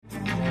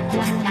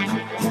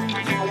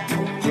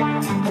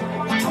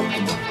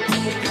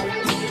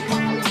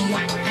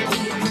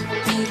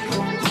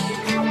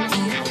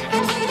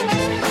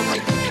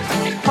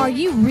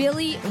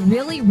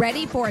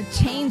ready for a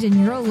change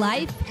in your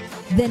life?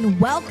 Then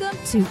welcome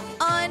to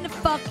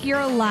Unfuck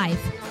Your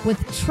Life with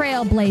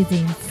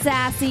trailblazing,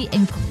 sassy,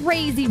 and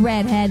crazy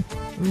redhead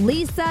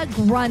Lisa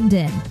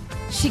Grunden.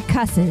 She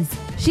cusses.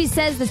 She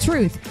says the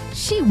truth.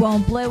 She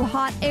won't blow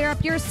hot air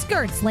up your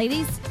skirts,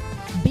 ladies.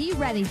 Be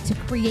ready to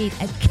create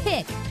a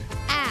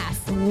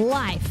kick-ass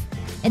life.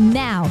 And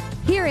now,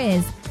 here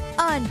is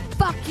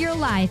Unfuck Your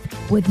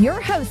Life with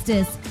your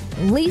hostess,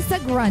 Lisa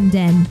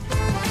Grunden.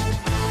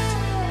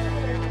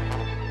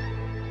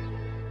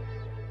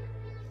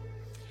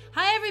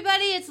 Hi,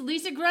 everybody. It's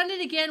Lisa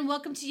Grunden again.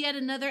 Welcome to yet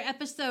another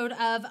episode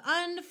of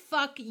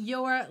Unfuck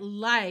Your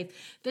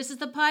Life. This is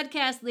the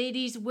podcast,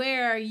 ladies,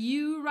 where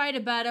you write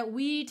about it,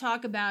 we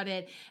talk about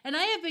it. And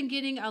I have been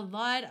getting a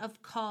lot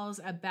of calls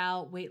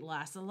about weight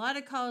loss, a lot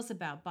of calls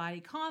about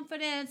body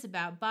confidence,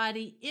 about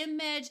body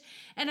image.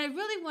 And I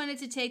really wanted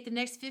to take the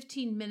next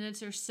 15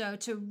 minutes or so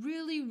to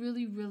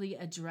really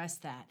address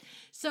that.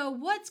 So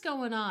what's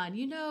going on?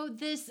 You know,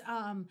 this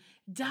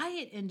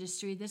diet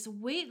industry, this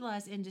weight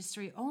loss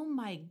industry, oh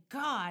my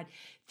God,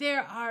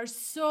 there are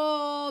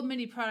so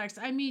many products.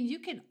 I mean, you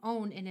can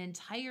own an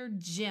entire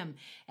gym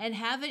and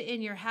have it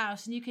in your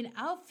house, and you can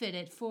outfit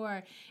it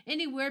for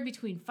anywhere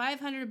between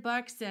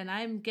 $500 and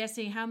I'm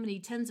guessing how many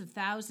tens of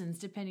thousands,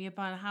 depending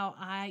upon how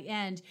high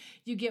end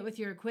you get with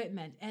your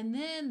equipment. And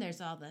then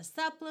there's all the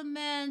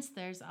supplements,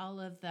 there's all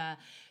of the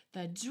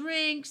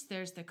drinks,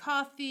 there's the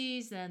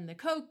coffees and the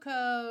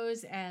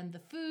cocos and the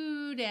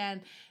food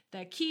and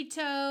the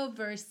keto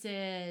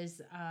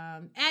versus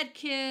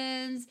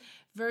Atkins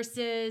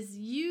versus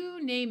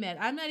you name it.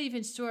 I'm not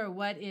even sure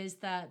what is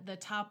the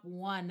top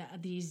one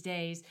these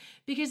days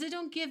because I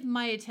don't give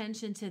my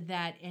attention to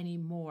that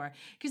anymore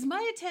because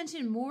my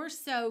attention more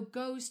so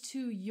goes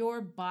to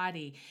your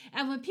body.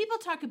 And when people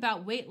talk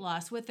about weight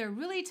loss, what they're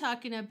really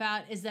talking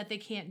about is that they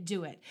can't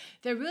do it.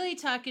 They're really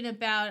talking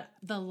about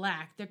the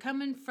lack. They're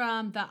coming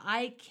from the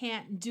I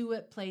can't do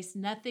it place.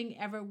 Nothing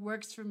ever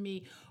works for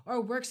me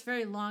or works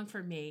very long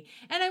for me.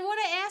 And I want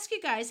to ask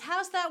you guys,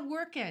 how's that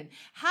working?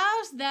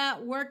 How's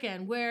that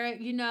working? Where,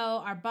 you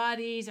know, our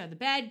bodies are the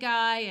bad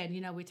guy and,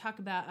 you know, we talk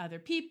about other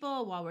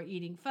people while we're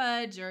eating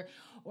fudge or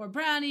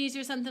brownies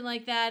or something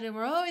like that. And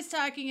we're always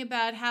talking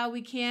about how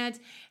we can't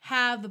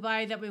have the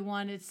body that we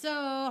want. It's so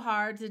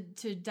hard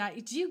to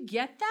diet. Do you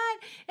get that?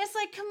 It's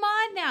like, come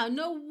on now.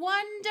 No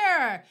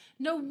wonder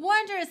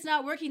it's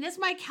not working. That's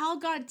my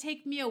Calgon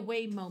take me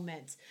away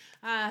moment.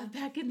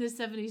 Back in the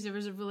 70s, there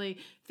was a really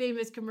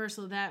famous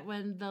commercial that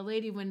when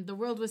the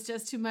world was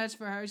just too much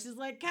for her, she's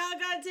like,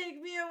 Calgon,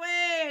 take me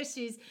away.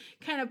 She's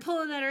kind of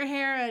pulling at her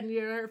hair and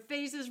her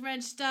face is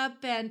wrenched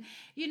up. And,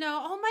 you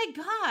know, oh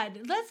my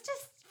God, let's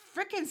just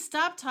freaking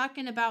stop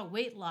talking about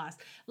weight loss.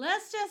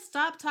 Let's just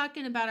stop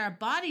talking about our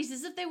bodies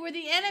as if they were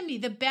the enemy,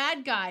 the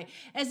bad guy,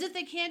 as if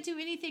they can't do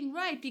anything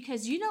right.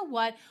 Because you know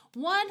what?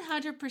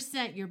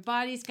 100% your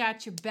body's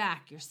got your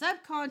back. Your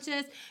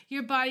subconscious,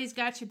 your body's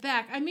got your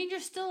back. I mean, you're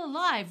still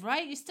alive,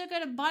 right? You still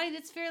got a body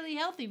that's fairly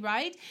healthy,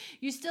 right?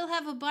 You still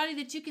have a body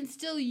that you can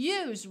still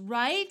use,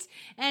 right?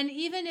 And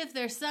even if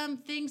there's some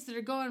things that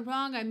are going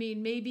wrong, I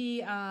mean,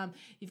 maybe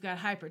you've got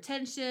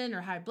hypertension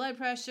or high blood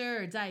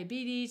pressure or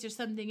diabetes or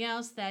something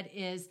else that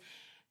is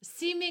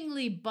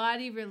seemingly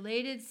body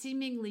related,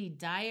 seemingly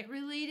diet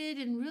related,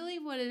 and really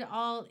what it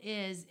all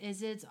is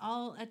it's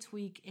all a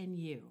tweak in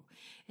you.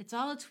 It's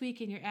all a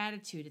tweak in your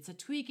attitude. It's a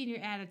tweak in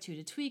your attitude,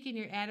 a tweak in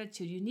your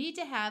attitude. You need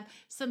to have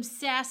some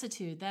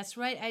sassitude. That's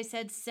right, I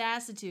said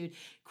sassitude.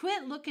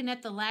 Quit looking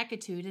at the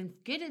lackitude and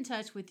get in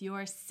touch with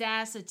your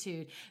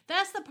sassitude.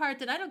 That's the part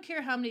that I don't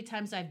care how many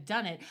times I've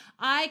done it.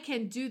 I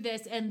can do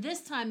this, and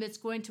this time it's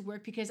going to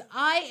work because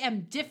I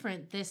am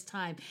different this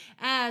time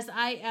as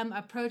I am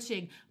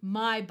approaching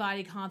my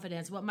body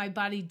confidence, what my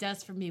body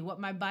does for me, what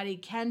my body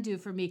can do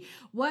for me,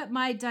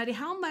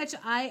 how much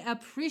I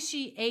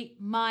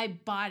appreciate my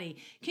body.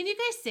 Can you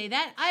guys say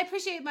that? I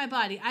appreciate my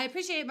body. I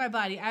appreciate my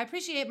body. I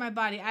appreciate my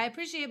body. I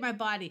appreciate my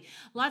body.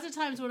 Lots of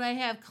times when I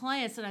have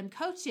clients that I'm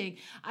coaching,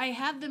 I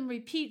have them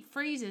repeat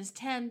phrases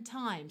 10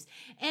 times.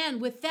 And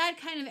with that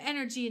kind of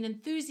energy and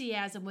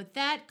enthusiasm, with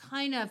that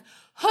kind of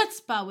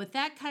chutzpah, with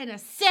that kind of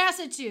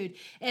sassitude,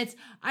 it's,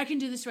 I can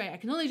do this right. I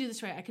can only do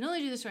this right. I can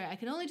only do this right. I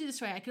can only do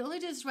this right. I can only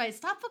do this right.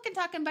 Stop fucking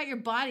talking about your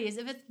body as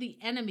if it's the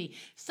enemy.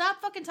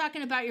 Stop fucking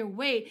talking about your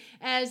weight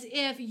as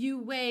if you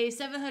weigh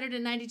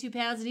 792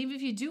 pounds. And even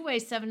if you do weigh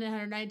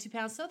 792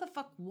 pounds, so the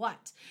fuck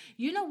what?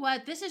 You know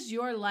what? This is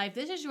your life.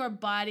 This is your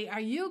body.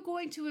 Are you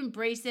going to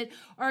embrace it?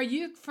 Or are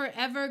you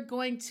forever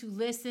going to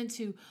listen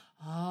to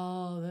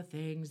all the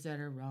things that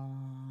are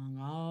wrong,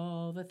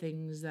 all the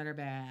things that are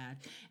bad,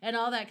 and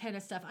all that kind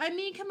of stuff? I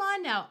mean, come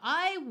on now.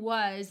 I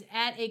was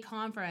at a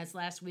conference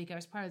last week. I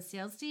was part of the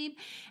sales team,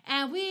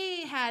 and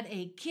we had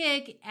a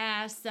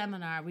kick-ass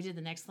seminar. We did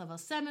the Next Level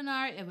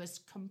seminar. It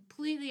was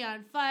completely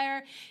on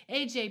fire.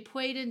 AJ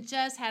Poyden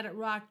just had it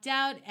rocked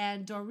out,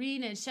 and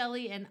Doreen and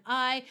Shelly and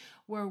I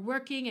were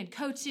working and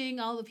coaching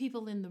all the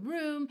people in the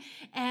room.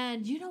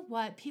 And you know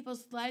what?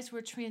 People's lives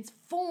were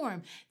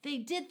transformed. They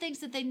did things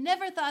that they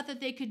never thought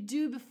that they could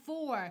do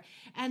before.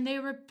 And they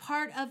were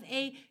part of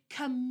a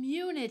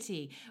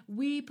community.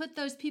 We put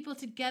those people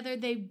together.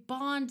 They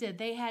bonded.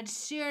 They had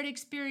shared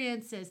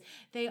experiences.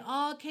 They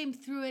all came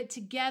through it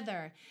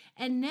together.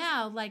 And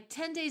now, like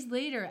 10 days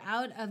later,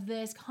 out of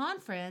this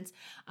conference,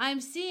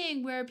 I'm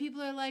seeing where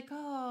people are like,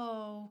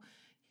 oh,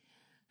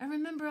 I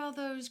remember all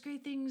those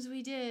great things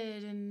we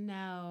did, and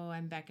now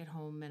I'm back at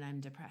home and I'm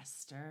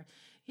depressed. Or,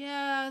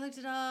 yeah, I looked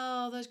at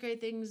all those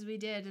great things we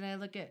did, and I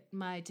look at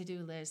my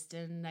to-do list,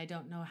 and I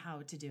don't know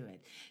how to do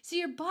it. So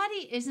your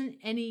body isn't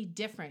any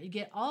different. You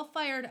get all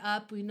fired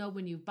up. We know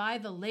when you buy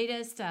the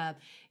latest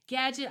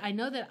gadget. I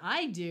know that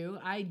I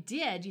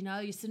did,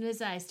 as soon as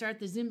I start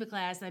the Zumba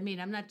class. I mean,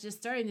 I'm not just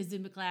starting the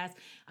Zumba class.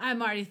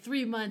 I'm already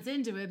 3 months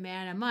into it,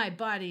 man, and my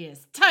body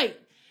is tight,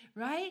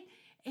 right?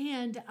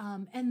 And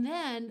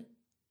then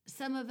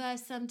some of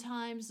us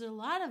sometimes, a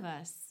lot of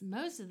us,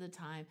 most of the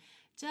time,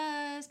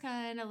 just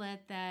kind of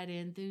let that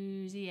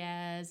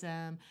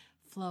enthusiasm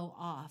flow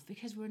off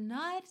because we're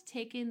not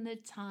taking the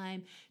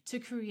time to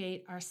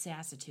create our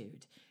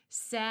sassitude.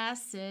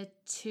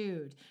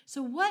 Sassitude.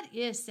 So what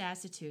is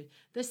sassitude?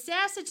 The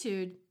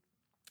sassitude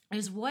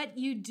is what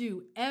you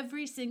do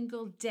every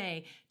single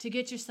day to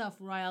get yourself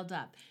riled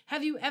up.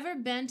 Have you ever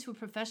been to a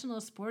professional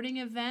sporting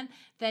event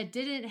that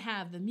didn't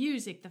have the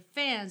music, the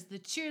fans, the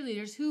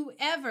cheerleaders,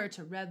 whoever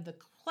to rev the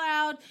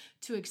crowd,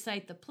 to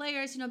excite the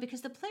players,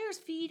 because the players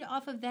feed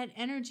off of that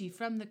energy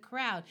from the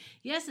crowd.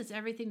 Yes, it's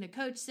everything the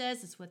coach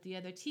says. It's what the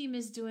other team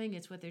is doing.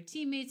 It's what their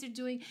teammates are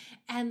doing.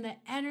 And the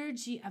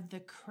energy of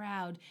the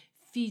crowd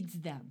feeds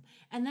them.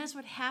 And that's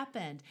what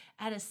happened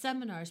at a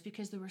seminars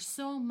because there were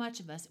so much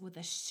of us with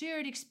a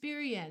shared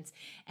experience.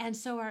 And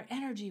so our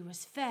energy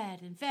was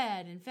fed and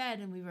fed and fed,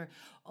 and we were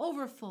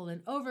overfull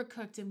and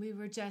overcooked, and we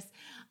were just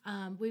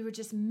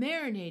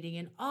marinating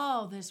in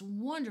all this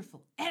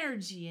wonderful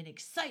energy and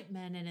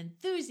excitement and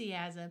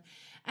enthusiasm.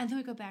 And then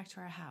we go back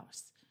to our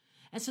house.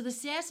 And so the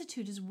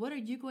sassitude is, what are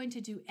you going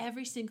to do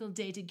every single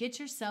day to get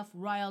yourself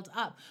riled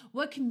up?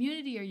 What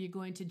community are you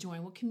going to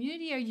join? What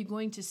community are you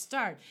going to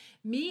start?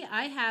 Me,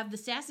 I have the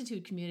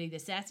Sassitude community, the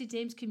Sassy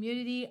Dames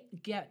community.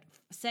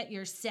 Set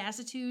your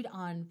sassitude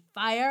on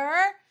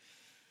fire.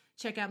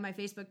 Check out my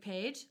Facebook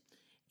page.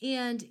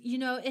 And,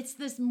 it's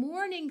this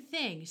morning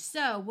thing.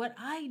 So what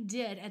I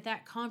did at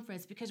that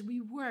conference, because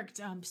we worked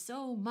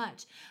so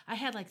much, I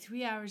had like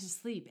 3 hours of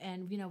sleep,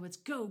 and, it's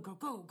go, go,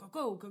 go, go,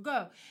 go, go,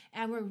 go.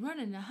 And we're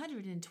running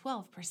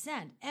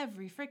 112%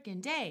 every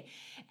freaking day.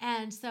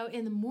 And so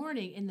in the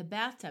morning in the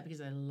bathtub,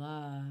 because I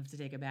love to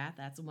take a bath,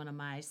 that's one of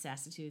my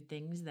sassitude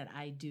things that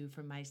I do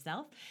for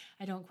myself.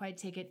 I don't quite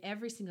take it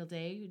every single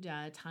day,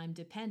 time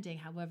depending.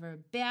 However,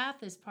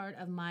 bath is part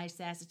of my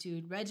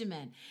sassitude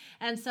regimen.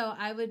 And so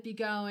I would be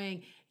going,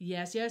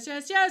 yes, yes,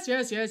 yes, yes,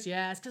 yes, yes,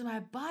 yes, because my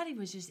body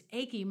was just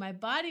aching. My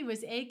body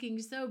was aching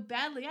so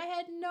badly. I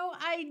had no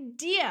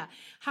idea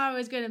how I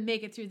was going to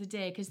make it through the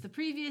day because the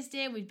previous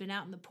day we'd been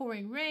out in the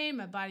pouring rain.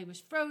 My body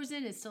was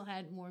frozen. It still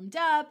hadn't warmed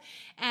up.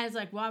 And it's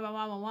like, wah, wah,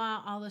 wah, wah,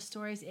 wah, all the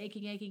stories,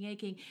 aching, aching,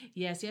 aching.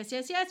 Yes, yes,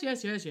 yes, yes,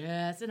 yes, yes,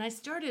 yes. And I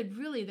started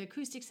really, the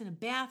acoustics in a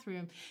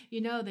bathroom,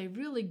 they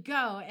really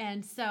go.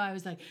 And so I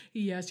was like,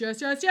 yes, yes,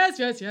 yes, yes,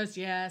 yes, yes,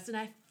 yes. And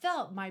I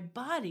felt my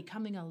body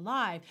coming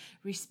alive,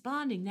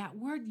 responding. That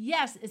word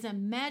yes is a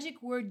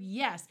magic word,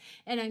 yes,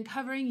 and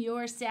uncovering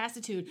your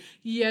sassitude.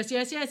 Yes,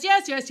 yes, yes,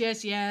 yes, yes,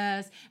 yes,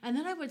 yes. And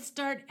then I would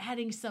start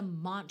adding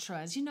some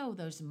mantras.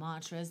 Those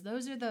mantras.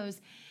 Those are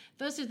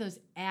those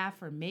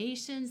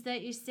affirmations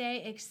that you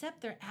say, except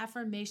they're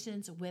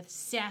affirmations with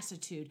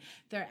sassitude.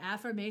 They're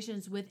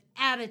affirmations with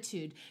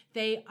attitude.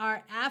 They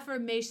are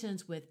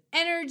affirmations with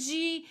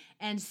energy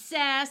and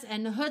sass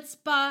and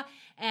chutzpah.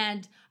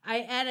 And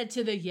I added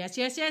to the yes,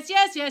 yes, yes,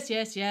 yes, yes,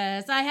 yes,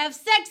 yes. I have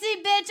sexy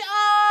bitch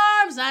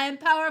arms. I am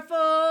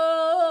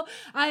powerful.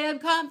 I am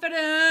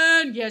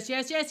confident. Yes,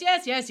 yes, yes,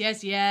 yes, yes,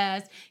 yes,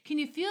 yes. Can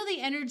you feel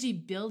the energy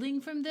building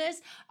from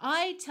this?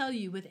 I tell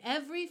you, with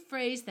every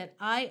phrase that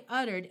I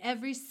uttered,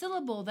 every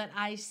syllable that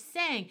I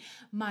sang,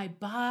 my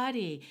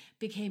body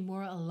became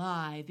more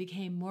alive,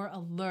 became more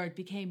alert,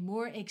 became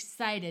more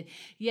excited.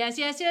 Yes,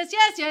 yes, yes,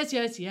 yes, yes,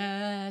 yes,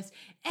 yes.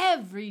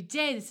 Every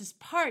day, this is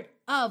part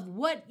of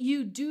what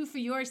you do for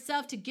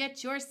yourself to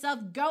get yourself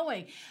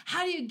going.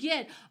 How do you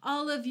get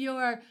all of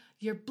your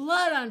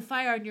blood on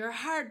fire and your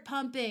heart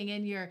pumping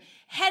and your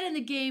head in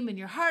the game and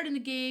your heart in the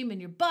game and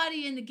your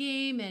body in the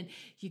game, and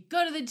you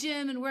go to the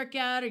gym and work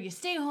out, or you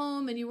stay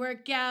home and you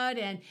work out,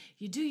 and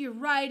you do your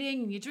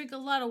writing and you drink a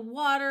lot of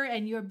water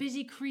and you're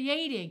busy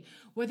creating,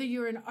 whether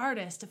you're an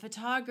artist, a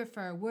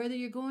photographer, whether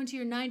you're going to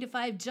your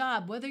 9-to-5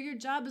 job, whether your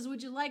job is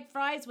would you like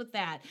fries with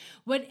that,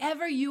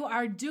 whatever you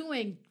are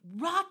doing,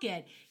 rock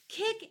it.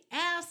 Kick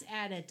ass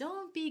at it.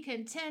 Don't be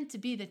content to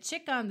be the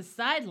chick on the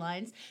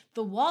sidelines,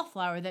 the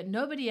wallflower that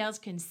nobody else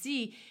can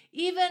see.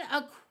 Even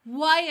a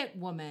quiet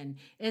woman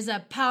is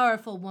a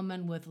powerful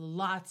woman with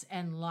lots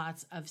and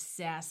lots of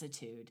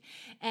sassitude.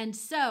 And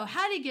so,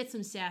 how do you get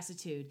some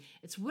sassitude?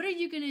 It's what are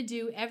you going to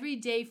do every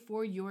day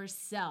for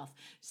yourself?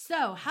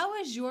 So, how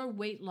is your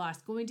weight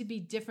loss going to be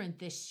different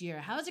this year?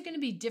 How is it going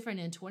to be different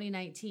in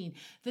 2019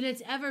 than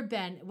it's ever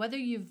been? Whether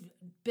you've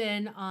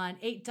been on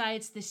 8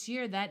 diets this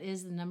year, that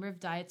is the number of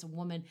diets a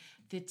woman,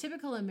 the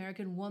typical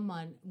American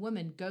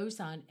woman goes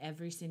on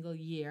every single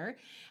year.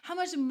 How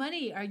much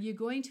money are you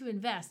going to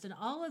invest in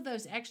all of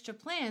those extra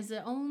plans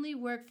that only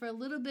work for a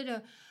little bit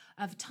of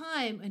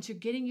time until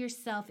getting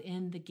yourself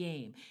in the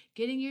game,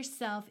 getting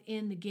yourself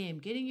in the game,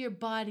 getting your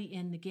body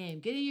in the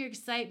game, getting your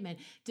excitement,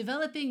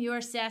 developing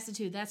your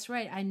sassitude. That's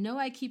right. I know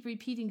I keep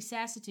repeating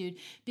sassitude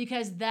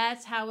because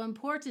that's how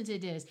important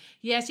it is.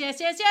 Yes,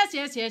 yes, yes, yes,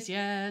 yes, yes,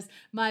 yes.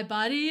 My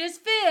body is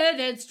fit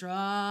and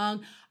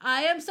strong.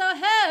 I am so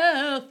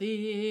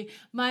healthy.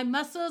 My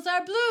muscles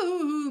are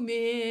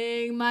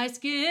blooming. My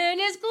skin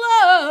is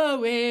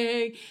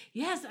glowing.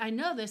 Yes, I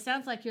know this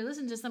sounds like you're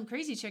listening to some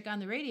crazy chick on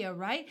the radio,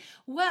 right?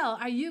 Well,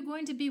 are you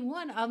going to be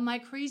one of my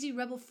crazy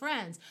rebel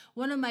friends?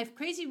 One of my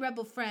crazy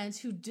rebel friends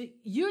who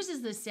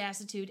uses this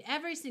sassitude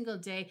every single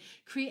day,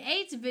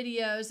 creates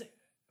videos,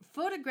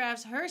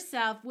 photographs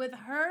herself with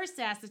her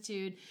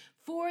sassitude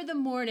for the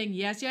morning.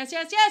 Yes, yes,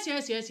 yes, yes,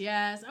 yes, yes,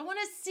 yes. I want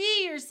to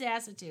see your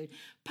sassitude.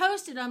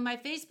 Post it on my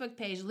Facebook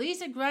page,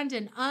 Lisa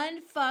Grunden,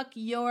 Unfuck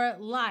Your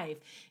Life.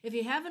 If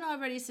you haven't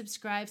already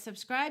subscribe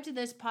to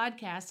this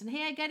podcast. And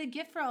hey, I got a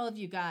gift for all of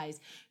you guys.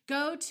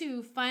 Go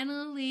to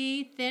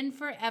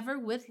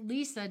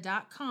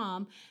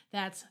finalythinforeverwithlisa.com.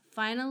 That's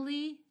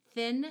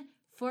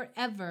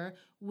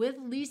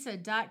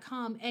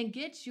finalythinforeverwithlisa.com and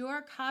get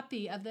your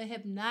copy of the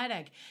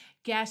Hypnotic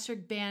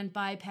Gastric Band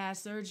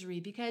Bypass Surgery,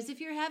 because if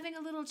you're having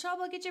a little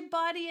trouble, get your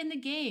body in the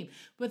game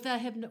with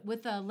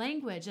the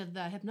language of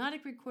the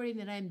hypnotic recording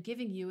that I'm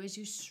giving you as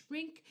you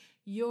shrink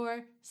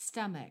your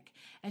stomach.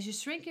 As you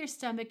shrink your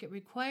stomach, it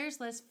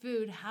requires less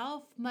food.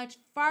 How much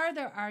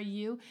farther are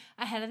you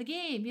ahead of the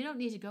game? You don't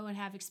need to go and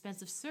have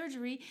expensive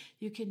surgery.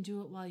 You can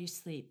do it while you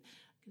sleep.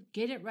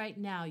 Get it right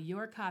now.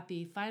 Your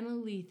copy,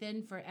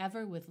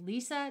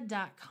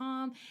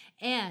 finalythinforeverwithlisa.com,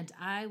 and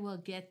I will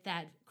get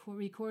that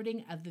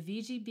recording of the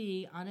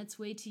VGB on its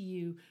way to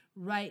you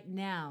right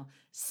now.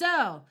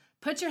 So,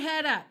 put your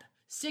head up,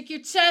 stick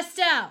your chest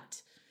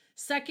out,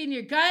 suck in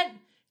your gut,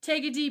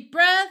 take a deep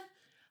breath.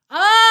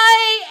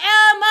 I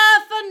am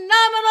a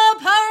phenomenal,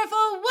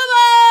 powerful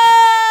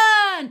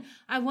woman!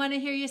 I want to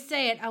hear you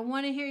say it. I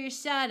want to hear you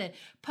shout it.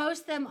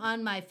 Post them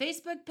on my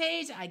Facebook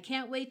page. I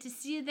can't wait to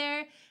see you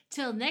there.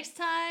 Till next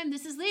time,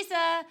 this is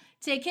Lisa.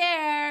 Take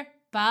care.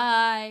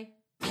 Bye.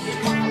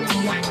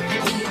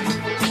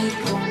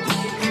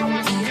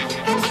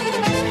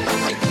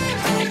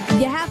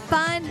 You have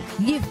fun,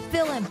 you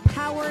feel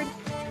empowered,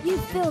 you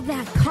feel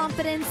that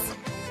confidence.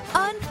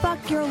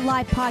 Unfuck Your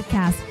Life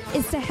podcast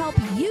is to help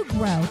you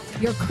grow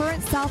your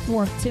current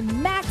self-worth to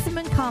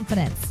maximum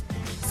confidence.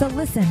 So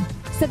listen,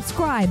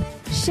 subscribe,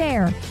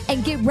 share,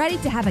 and get ready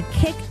to have a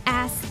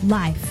kick-ass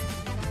life.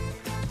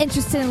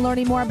 Interested in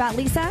learning more about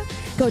Lisa?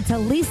 Go to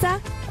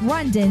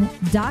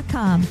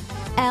lisagrunden.com.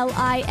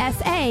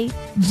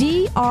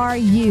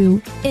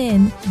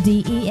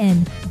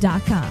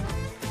 LISAGRUNDEN.com.